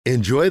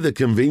Enjoy the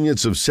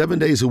convenience of 7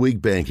 days a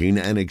week banking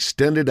and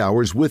extended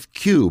hours with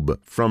Cube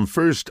from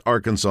First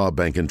Arkansas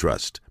Bank and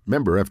Trust.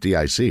 Member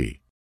FDIC.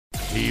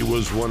 He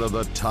was one of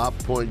the top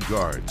point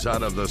guards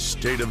out of the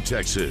state of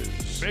Texas.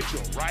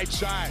 Mitchell, right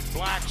side.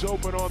 Black's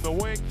open on the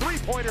wing.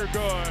 Three-pointer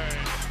good.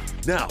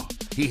 Now,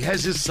 he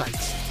has his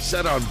sights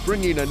set on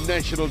bringing a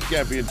national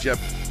championship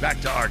back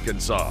to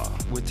Arkansas.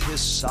 With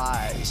his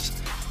size,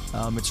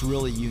 it's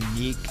really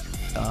unique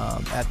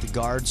at the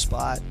guard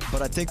spot.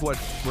 But I think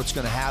what's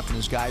going to happen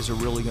is guys are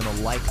really going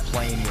to like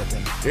playing with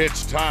him.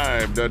 It's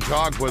time to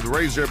talk with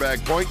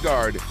Razorback point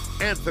guard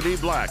Anthony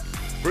Black,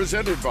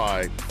 presented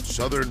by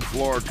Southern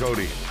Floor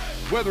Coating.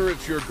 Whether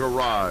it's your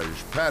garage,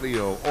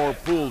 patio, or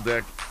pool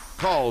deck,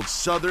 call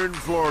Southern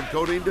Floor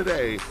Coating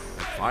today at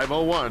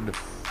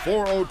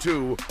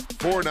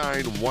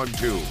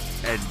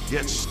 501-402-4912 and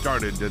get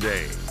started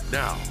today.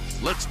 Now,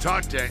 let's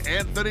talk to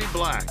Anthony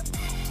Black.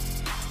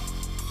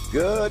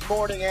 Good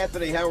morning,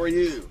 Anthony. How are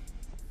you?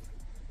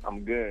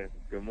 I'm good.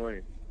 Good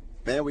morning.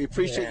 Man, we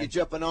appreciate you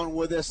jumping on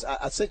with us.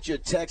 I sent you a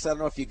text. I don't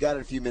know if you got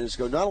it a few minutes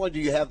ago. Not only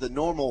do you have the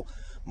normal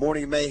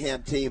Morning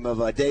Mayhem team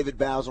of David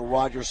Basil,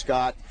 Roger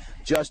Scott,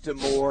 Justin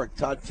Moore,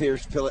 Todd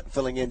Pierce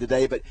filling in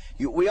today, but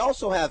we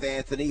also have,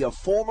 Anthony, a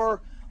former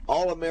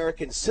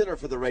All-American center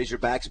for the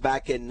Razorbacks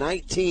back in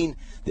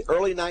the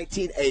early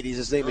 1980s.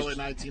 His name early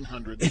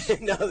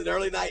 1900s. No, the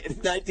early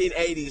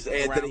 1980s,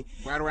 Anthony.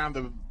 Right around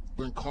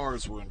when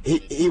cars were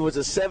he was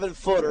a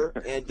 7-footer,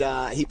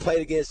 and he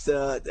played against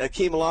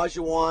Akeem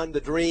Olajuwon,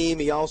 the Dream.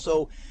 He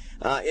also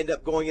ended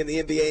up going in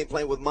the NBA and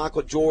playing with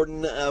Michael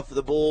Jordan for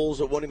the Bulls,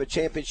 or won him a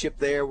championship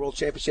there, world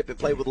championship, and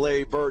played with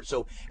Larry Bird.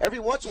 So every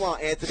once in a while,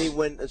 Anthony,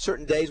 when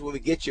certain days when we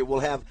get you, we'll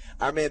have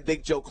our man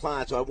Big Joe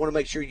Klein. So I want to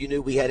make sure you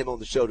knew we had him on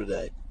the show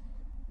today.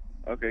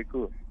 Okay,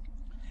 cool.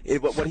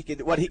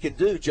 What he can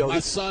do, Joe. My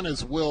son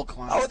is Will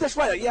Klein. Oh, that's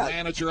right. Yeah, the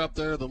manager up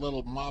there, the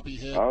little moppy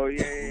head. Oh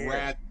yeah.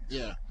 Rat.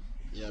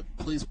 Yeah,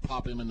 please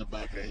pop him in the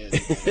back of the head.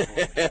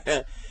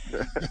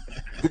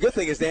 The good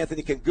thing is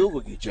Anthony can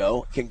Google you,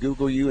 Joe. Can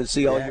Google you and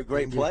see all your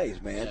great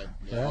plays, man.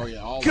 Oh,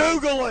 yeah.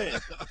 Google it!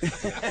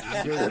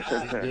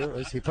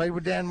 He played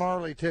with Dan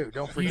Marley, too.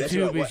 Don't forget.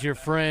 YouTube is your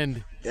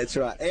friend. That's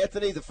right.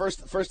 Anthony, the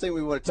first thing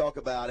we want to talk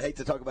about, I hate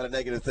to talk about a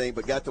negative thing,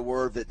 but got the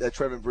word that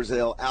Trevin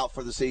Brazile out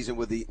for the season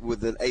with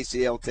an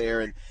ACL tear,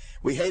 and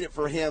we hate it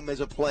for him as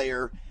a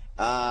player.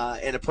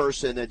 And a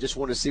person, and just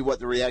want to see what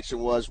the reaction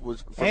was from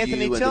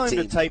Anthony, you and tell the him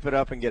team. to tape it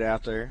up and get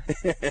out there.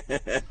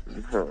 I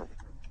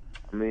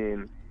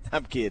mean,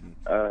 I'm kidding.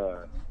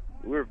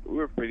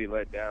 We're pretty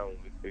let down when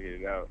we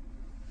figured it out.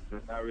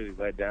 Not really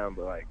let down,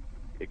 but like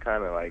it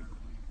kind of like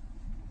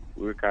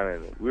we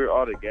were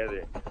all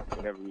together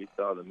whenever we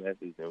saw the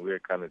message, and we were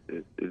kind of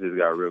it just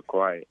got real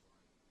quiet,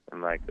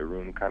 and like the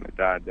room kind of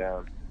died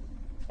down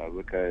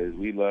because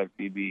we love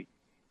TB,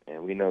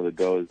 and we know the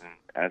goals and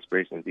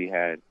aspirations he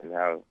had, and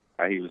how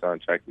he was on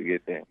track to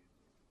get there.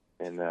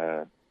 And,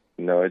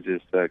 it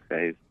just sucks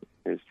that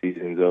his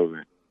season's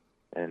over.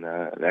 And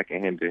that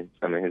can hinder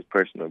some of his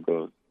personal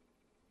goals.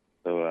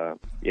 So,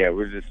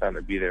 we're just trying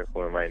to be there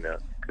for him right now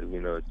because we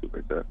know it's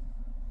super tough.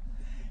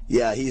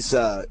 Yeah, he's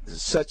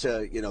such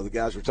a, the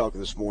guys were talking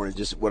this morning,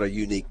 just what a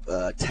unique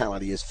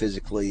talent he is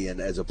physically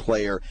and as a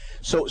player.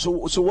 So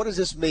what does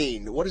this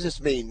mean? What does this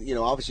mean?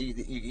 Obviously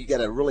you got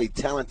a really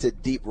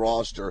talented, deep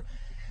roster.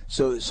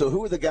 So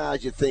who are the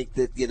guys you think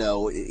that,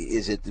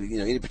 is it,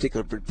 any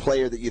particular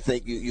player that you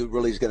think you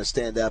really is going to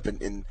stand up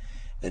and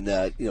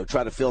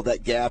try to fill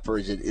that gap, or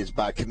is it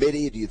by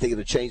committee? Do you think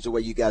it'll change the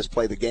way you guys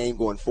play the game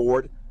going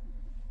forward?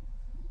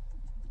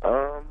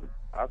 I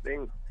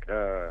think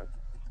I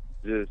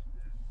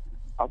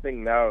think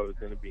now it's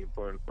going to be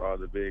important for all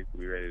the bigs to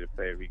be ready to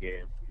play every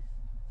game,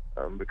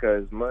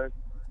 because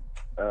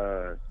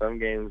some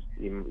games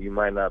you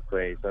might not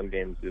play, some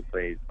games you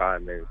play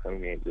 5 minutes,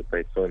 some games you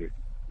play 20.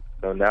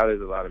 So now there's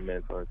a lot of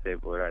minutes on the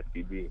table at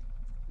TB.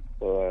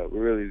 So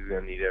we're really just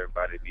going to need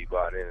everybody to be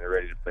bought in and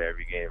ready to play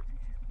every game.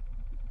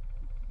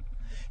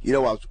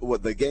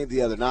 The game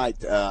the other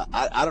night,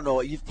 I don't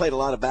know, you've played a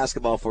lot of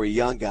basketball for a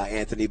young guy,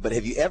 Anthony, but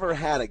have you ever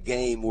had a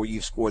game where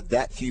you've scored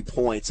that few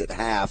points at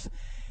half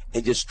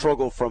and just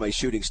struggled from a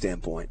shooting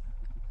standpoint?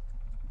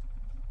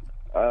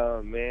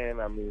 Man,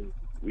 I mean,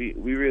 we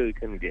really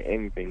couldn't get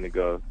anything to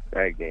go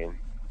that game.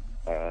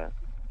 I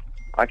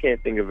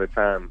can't think of a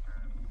time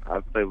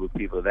I've played with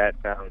people that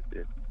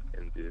talented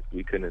and just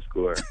we couldn't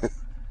score.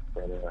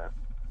 But,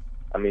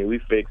 we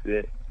fixed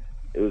it.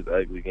 It was an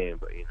ugly game,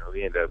 but,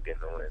 we ended up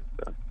getting the win.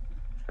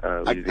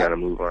 So we just got to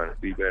move on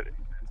and be better.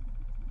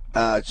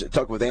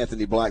 Talking with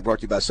Anthony Black, brought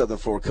to you by Southern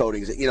Floor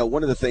Coatings.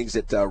 One of the things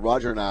that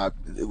Roger and I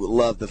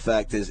love the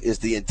fact is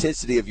the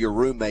intensity of your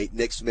roommate,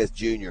 Nick Smith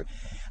Jr.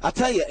 I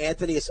tell you,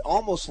 Anthony, it's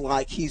almost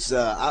like he's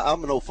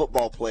I'm an old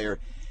football player.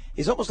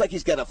 It's almost like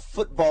he's got a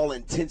football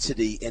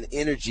intensity and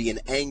energy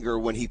and anger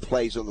when he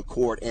plays on the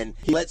court, and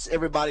he lets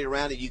everybody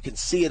around him. You can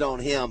see it on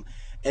him.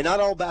 And not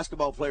all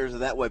basketball players are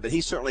that way, but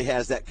he certainly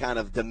has that kind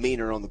of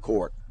demeanor on the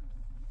court.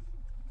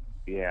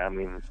 Yeah,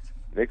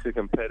 Nick's a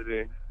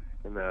competitor,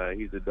 and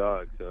he's a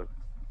dog. So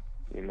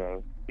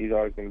he's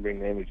always going to bring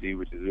the energy,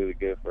 which is really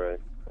good for us.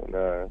 And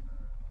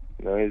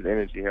his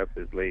energy helped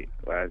us late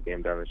last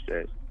game down the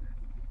stretch.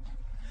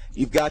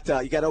 You got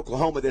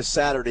Oklahoma this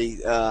Saturday.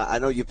 I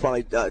know you've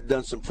probably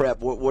done some prep.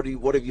 What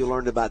have you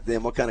learned about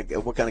them? What kind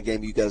of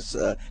game you guys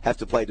have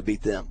to play to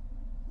beat them?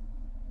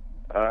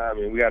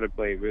 We got to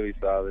play really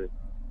solid.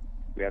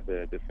 We have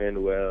to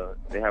defend well.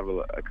 They have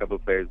a couple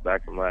of players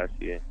back from last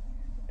year,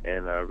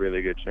 and a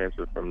really good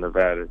transfer from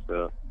Nevada.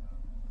 So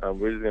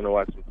we're just gonna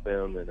watch some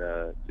film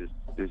and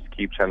just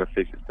keep trying to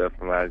fix the stuff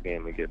from last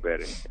game and get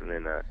better. And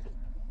then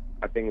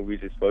I think if we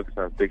just focus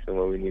on fixing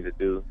what we need to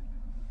do,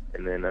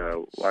 and then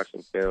watch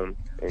some film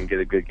and get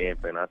a good game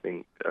plan, I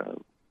think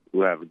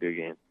we'll have a good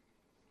game.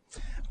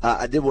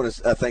 I did want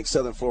to thank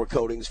Southern Floor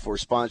Coatings for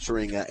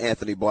sponsoring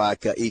Anthony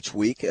Black each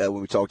week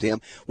when we talk to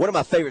him. One of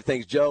my favorite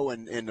things, Joe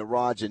and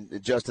Raj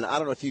and Justin, I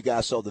don't know if you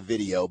guys saw the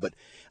video, but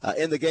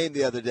in the game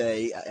the other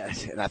day,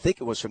 and I think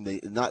it was from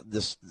not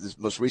this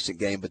most recent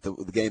game, but the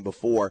game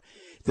before,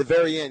 at the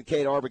very end,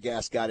 Cade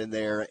Arbogast got in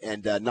there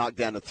and knocked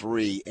down a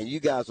three, and you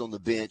guys on the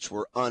bench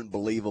were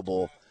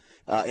unbelievable.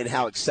 And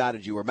how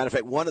excited you were. Matter of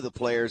fact, one of the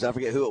players, I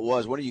forget who it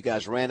was, one of you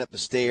guys ran up the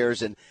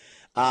stairs, and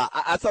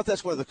I thought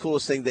that's one of the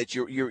coolest things that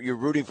you're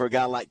rooting for a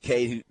guy like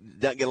Cade who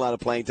doesn't get a lot of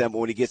playing time, but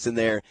when he gets in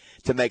there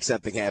to make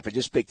something happen.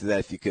 Just speak to that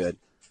if you could.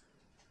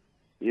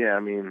 Yeah,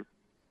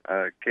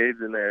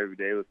 Cade's in there every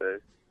day with us,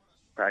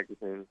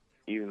 practicing,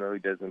 even though he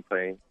doesn't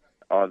play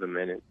all the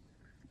minutes.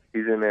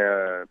 He's in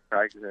there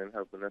practicing,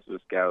 helping us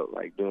with scout,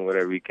 doing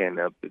whatever he can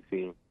to help the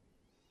team.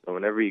 So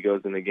whenever he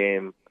goes in the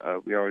game,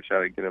 we always try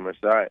to get him a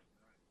shot.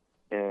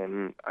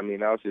 And,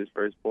 that was his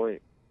first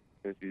point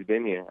since he's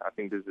been here. I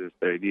think this is his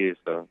third year,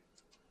 so,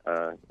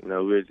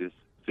 we're just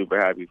super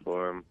happy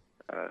for him.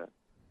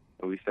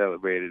 And we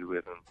celebrated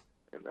with him.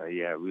 And,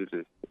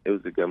 it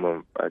was a good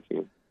moment for our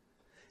team.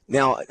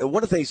 Now,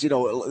 one of the things,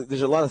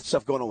 there's a lot of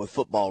stuff going on with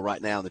football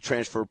right now, the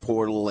transfer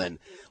portal, and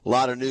a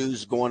lot of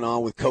news going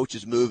on with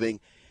coaches moving.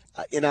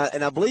 And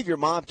I believe your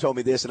mom told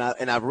me this, and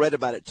I've read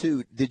about it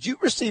too. Did you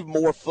receive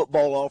more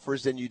football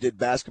offers than you did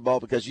basketball?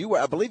 Because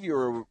I believe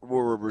you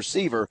were a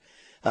receiver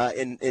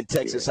in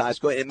Texas high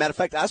school. And matter of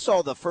fact, I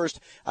saw the first.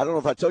 I don't know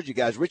if I told you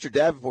guys. Richard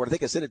Davenport, I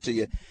think I sent it to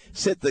you.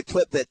 Sent the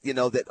clip that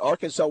that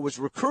Arkansas was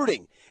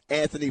recruiting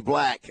Anthony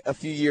Black a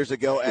few years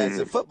ago as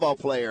a football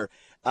player.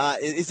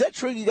 Is that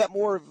true? You got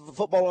more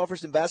football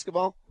offers than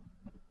basketball?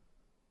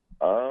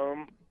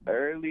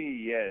 Early,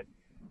 yes.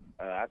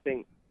 I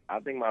think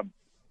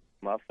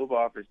my football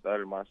offer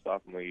started my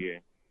sophomore year,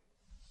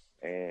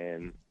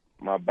 and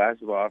my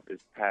basketball offers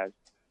passed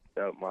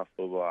up my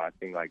football, I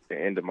think, the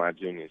end of my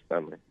junior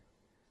summer.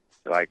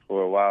 So,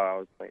 for a while, I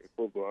was playing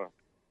football.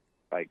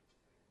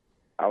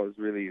 I was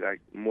really,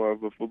 more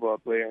of a football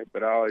player,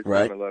 but I always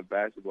kind of loved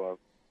basketball.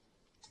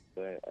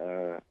 But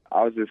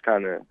I was just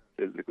kind of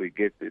physically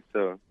gifted,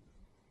 so.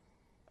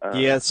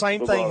 Yeah,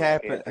 same thing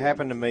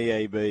happened to me,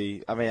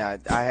 AB. I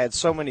had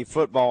so many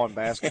football and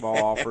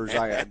basketball offers,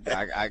 I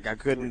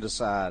couldn't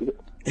decide.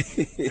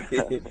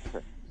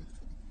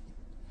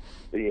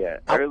 Yeah,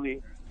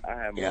 early I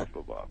had more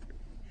football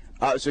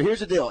offers. So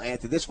here's the deal,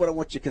 Anthony. This is what I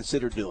want you to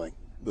consider doing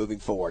moving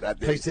forward.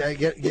 Get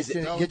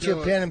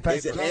you a pen and paper.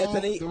 Is it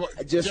Anthony?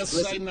 Just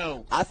say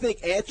no. I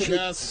think Anthony.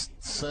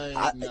 Just say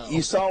no.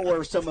 You saw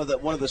where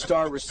one of the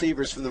star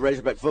receivers from the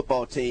Razorback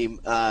football team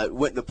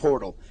went in the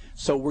portal.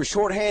 So we're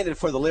shorthanded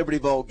for the Liberty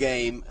Bowl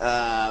game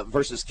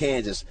versus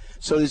Kansas.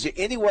 So is there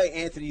any way,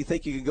 Anthony, you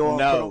think you can go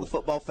on the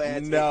football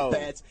pads,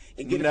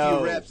 and get a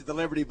few reps at the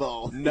Liberty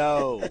Bowl?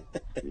 No.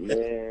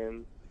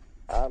 Man,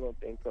 I don't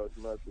think Coach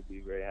Musk would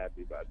be very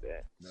happy about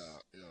that. No.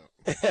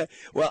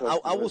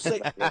 Well, I will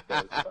say.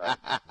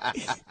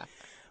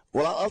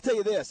 Well, I'll tell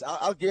you this.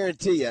 I'll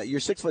guarantee you, you're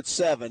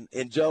 6'7",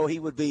 and Joe, he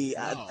would be.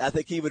 No. I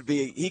think he would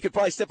be. He could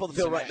probably step on the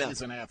field right now.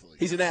 He's an athlete.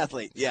 He's an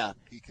athlete. Yeah.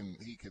 He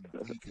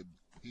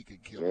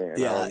could kill it.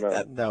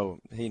 Yeah. No,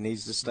 he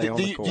needs to stay on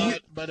the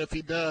court. But if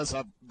he does,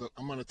 I'm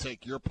going to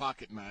take your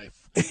pocket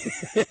knife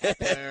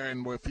there,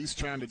 and if he's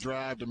trying to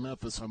drive to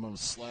Memphis, I'm going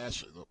to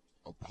slash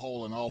a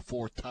hole in all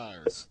four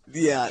tires.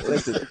 Yeah.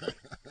 Listen.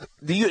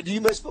 Do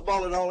you miss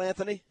football at all,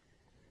 Anthony?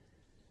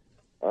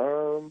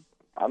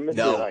 I miss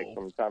it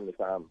from time to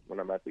time when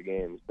I'm at the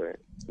games, but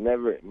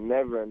never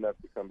enough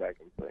to come back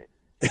and play.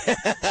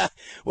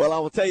 Well, I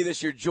will tell you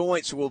this: your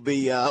joints will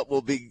be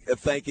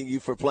thanking you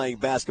for playing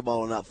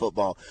basketball and not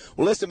football.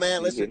 Well, listen,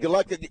 man.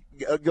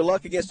 Good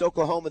luck against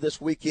Oklahoma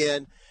this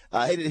weekend.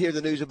 I hated to hear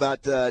the news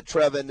about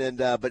Trevin,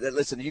 but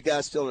listen, you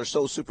guys still are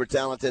so super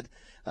talented.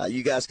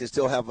 You guys can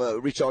still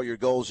reach all your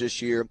goals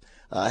this year.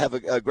 Have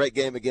a great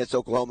game against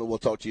Oklahoma. We'll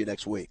talk to you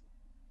next week.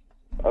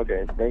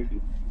 Okay, thank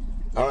you.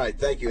 All right,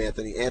 thank you,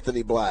 Anthony.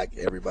 Anthony Black,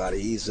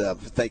 everybody. He's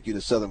thank you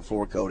to Southern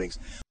Floor Coatings.